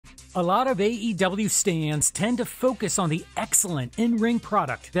A lot of AEW stans tend to focus on the excellent in-ring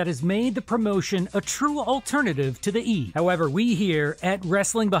product that has made the promotion a true alternative to the E. However, we here at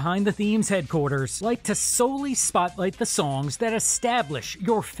Wrestling Behind the Themes headquarters like to solely spotlight the songs that establish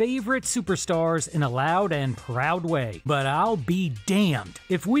your favorite superstars in a loud and proud way. But I'll be damned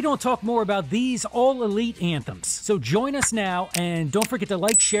if we don't talk more about these all-elite anthems. So join us now, and don't forget to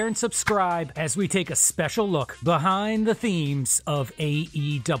like, share, and subscribe as we take a special look behind the themes of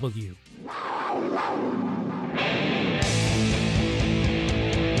AEW.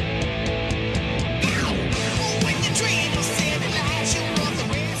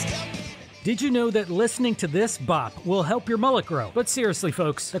 Did you know that listening to this bop will help your mullet grow? But seriously,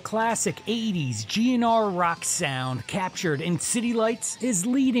 folks, the classic 80s GNR rock sound captured in City Lights is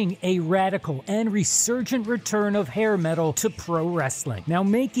leading a radical and resurgent return of hair metal to pro wrestling. Now,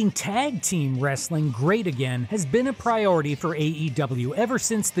 making tag team wrestling great again has been a priority for AEW ever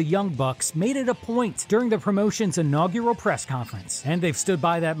since the Young Bucks made it a point during the promotion's inaugural press conference. And they've stood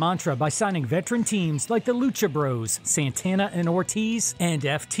by that mantra by signing veteran teams like the Lucha Bros, Santana and Ortiz, and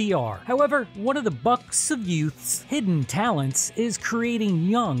FTR. However, one of the Bucks of Youth's hidden talents is creating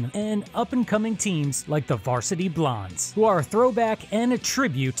young and up-and-coming teams like the Varsity Blondes, who are a throwback and a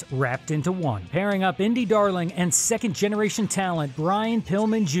tribute wrapped into one, pairing up indie darling and second-generation talent Brian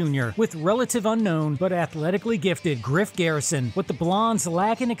Pillman Jr. with relative unknown but athletically gifted Griff Garrison. What the Blondes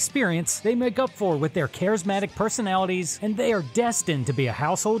lack in experience, they make up for with their charismatic personalities, and they are destined to be a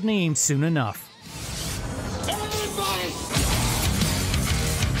household name soon enough.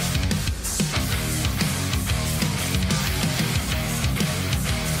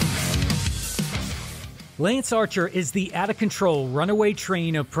 Lance Archer is the out-of-control runaway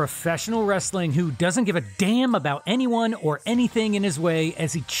train of professional wrestling who doesn't give a damn about anyone or anything in his way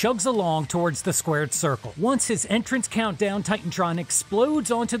as he chugs along towards the squared circle. Once his entrance countdown Titantron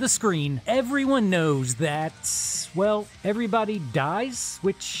explodes onto the screen, everyone knows that, well, everybody dies,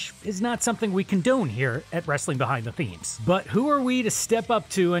 which is not something we condone here at Wrestling Behind the Themes. But who are we to step up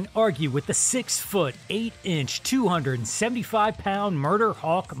to and argue with the 6-foot, 8-inch, 275-pound murder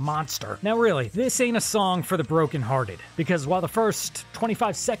hawk monster? Now really, this ain't a song for the brokenhearted, because while the first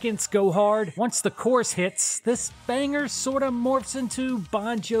 25 seconds go hard, once the chorus hits, this banger sorta morphs into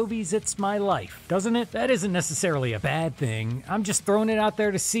Bon Jovi's It's My Life, doesn't it? That isn't necessarily a bad thing. I'm just throwing it out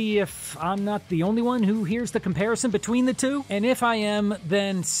there to see if I'm not the only one who hears the comparison between the two, and if I am,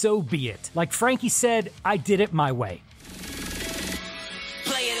 then so be it. Like Frankie said, I did it my way.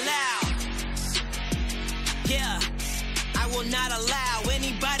 Play it loud. Yeah, I will not allow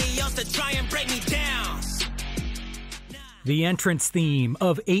anybody else to try and break me down. The entrance theme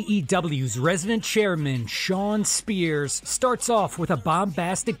of AEW's resident chairman, Shawn Spears, starts off with a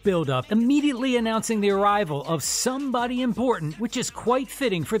bombastic build-up, immediately announcing the arrival of somebody important, which is quite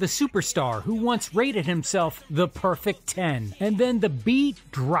fitting for the superstar who once rated himself the perfect 10. And then the beat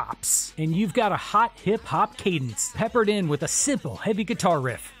drops, and you've got a hot hip-hop cadence, peppered in with a simple heavy guitar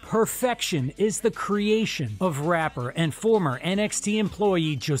riff. Perfection is the creation of rapper and former NXT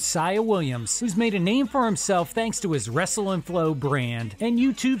employee Josiah Williams, who's made a name for himself thanks to his Wrestle and Flow brand and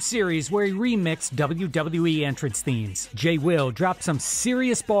YouTube series where he remixed WWE entrance themes. Jay Will dropped some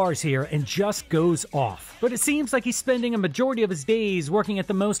serious bars here and just goes off. But it seems like he's spending a majority of his days working at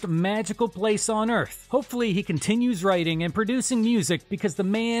the most magical place on earth. Hopefully he continues writing and producing music, because the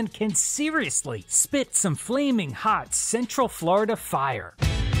man can seriously spit some flaming hot Central Florida fire.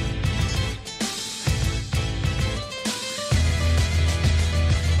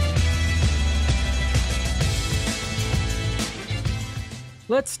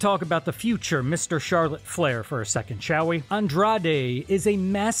 Let's talk about the future Mr. Charlotte Flair for a second, shall we? Andrade is a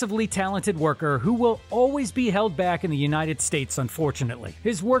massively talented worker who will always be held back in the United States, unfortunately.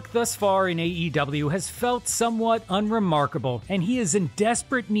 His work thus far in AEW has felt somewhat unremarkable, and he is in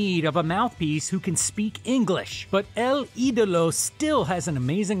desperate need of a mouthpiece who can speak English. But El Idolo still has an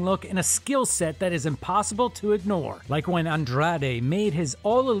amazing look and a skill set that is impossible to ignore. Like when Andrade made his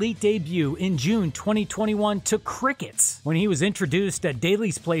All-Elite debut in June 2021 to crickets, when he was introduced at Daly's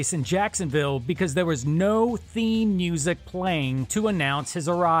Place in Jacksonville because there was no theme music playing to announce his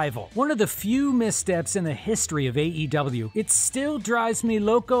arrival. One of the few missteps in the history of AEW. It still drives me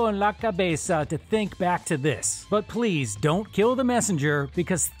loco en la cabeza to think back to this. But please don't kill the messenger,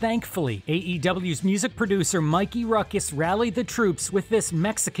 because thankfully AEW's music producer Mikey Ruckus rallied the troops with this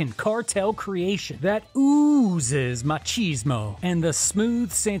Mexican cartel creation that oozes machismo, and the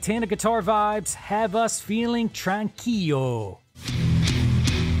smooth Santana guitar vibes have us feeling tranquilo.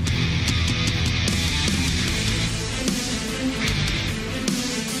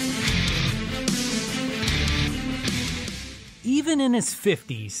 Even in his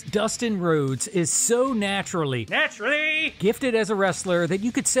 50s, Dustin Rhodes is so naturally gifted as a wrestler that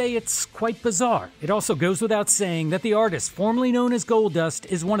you could say it's quite bizarre. It also goes without saying that the artist formerly known as Goldust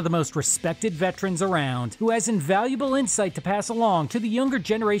is one of the most respected veterans around, who has invaluable insight to pass along to the younger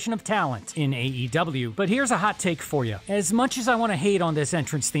generation of talent in AEW. But here's a hot take for you. As much as I want to hate on this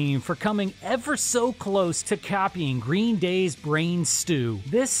entrance theme for coming ever so close to copying Green Day's Brain Stew,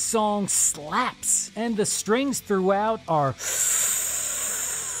 this song slaps, and the strings throughout are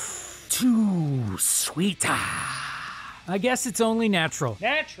too sweet. I guess it's only natural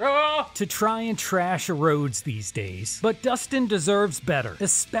to try and trash Rhodes these days. But Dustin deserves better,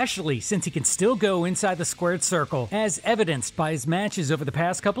 especially since he can still go inside the squared circle, as evidenced by his matches over the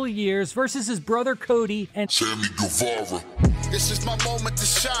past couple of years versus his brother Cody and Sammy Guevara. This is my moment to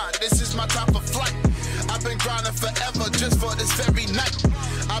shine. This is my time for flight. I've been grinding forever just for this very night.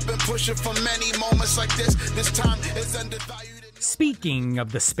 I've been pushing for many moments like this. This time is undervalued. Speaking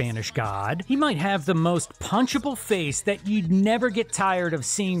of the Spanish God, he might have the most punchable face that you'd never get tired of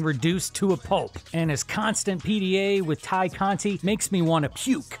seeing reduced to a pulp, and his constant PDA with Ty Conti makes me want to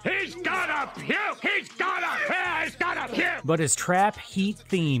puke. He's gotta puke! He's gotta puke! But his trap heat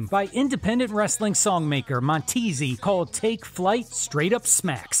theme by independent wrestling songmaker Montezzi called Take Flight straight up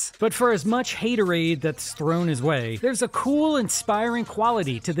smacks. But for as much haterade that's thrown his way, there's a cool, inspiring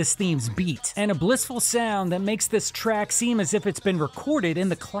quality to this theme's beat, and a blissful sound that makes this track seem as if it's been recorded in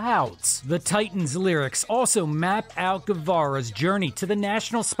the clouds. The Titans lyrics also map out Guevara's journey to the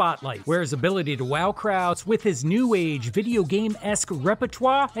national spotlight, where his ability to wow crowds with his new age video game-esque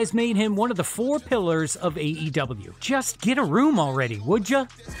repertoire has made him one of the 4 pillars of AEW. Just get a room already, would ya?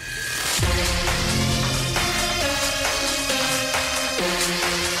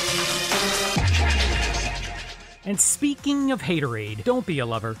 And speaking of haterade, don't be a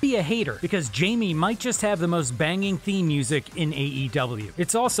lover, be a hater, because Jamie might just have the most banging theme music in AEW.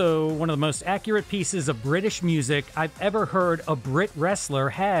 It's also one of the most accurate pieces of British music I've ever heard a Brit wrestler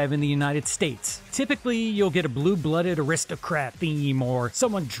have in the United States. Typically, you'll get a blue-blooded aristocrat theme or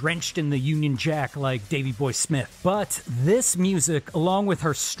someone drenched in the Union Jack like Davey Boy Smith. But this music, along with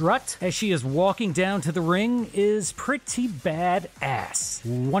her strut as she is walking down to the ring, is pretty badass.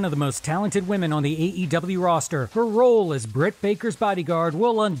 One of the most talented women on the AEW roster, her role as Britt Baker's bodyguard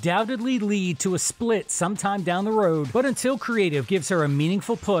will undoubtedly lead to a split sometime down the road, but until creative gives her a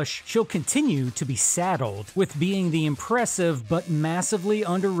meaningful push, she'll continue to be saddled with being the impressive but massively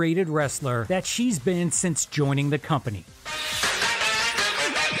underrated wrestler that she's been since joining the company.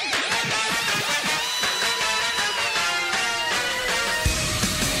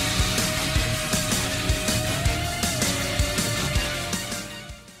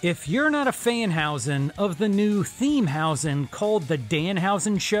 If you're not a fanhausen of the new themehausen called the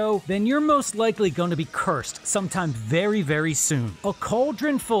Danhausen Show, then you're most likely going to be cursed sometime very, very soon. A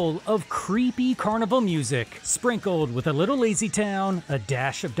cauldron full of creepy carnival music, sprinkled with a little Lazy Town, a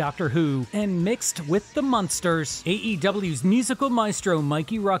dash of Doctor Who, and mixed with the Munsters, AEW's musical maestro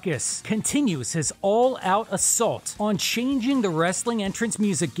Mikey Ruckus continues his all-out assault on changing the wrestling entrance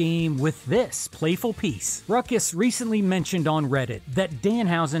music game with this playful piece. Ruckus recently mentioned on Reddit that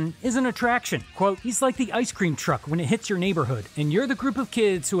Danhausen is an attraction. Quote, he's like the ice cream truck when it hits your neighborhood, and you're the group of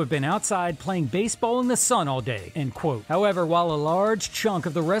kids who have been outside playing baseball in the sun all day, end quote. However, while a large chunk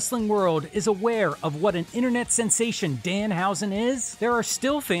of the wrestling world is aware of what an internet sensation Danhausen is, there are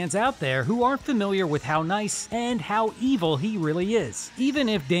still fans out there who aren't familiar with how nice and how evil he really is. Even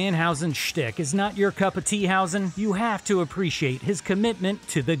if Danhausen's shtick is not your cup of tea, Hausen, you have to appreciate his commitment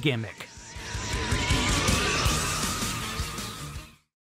to the gimmick.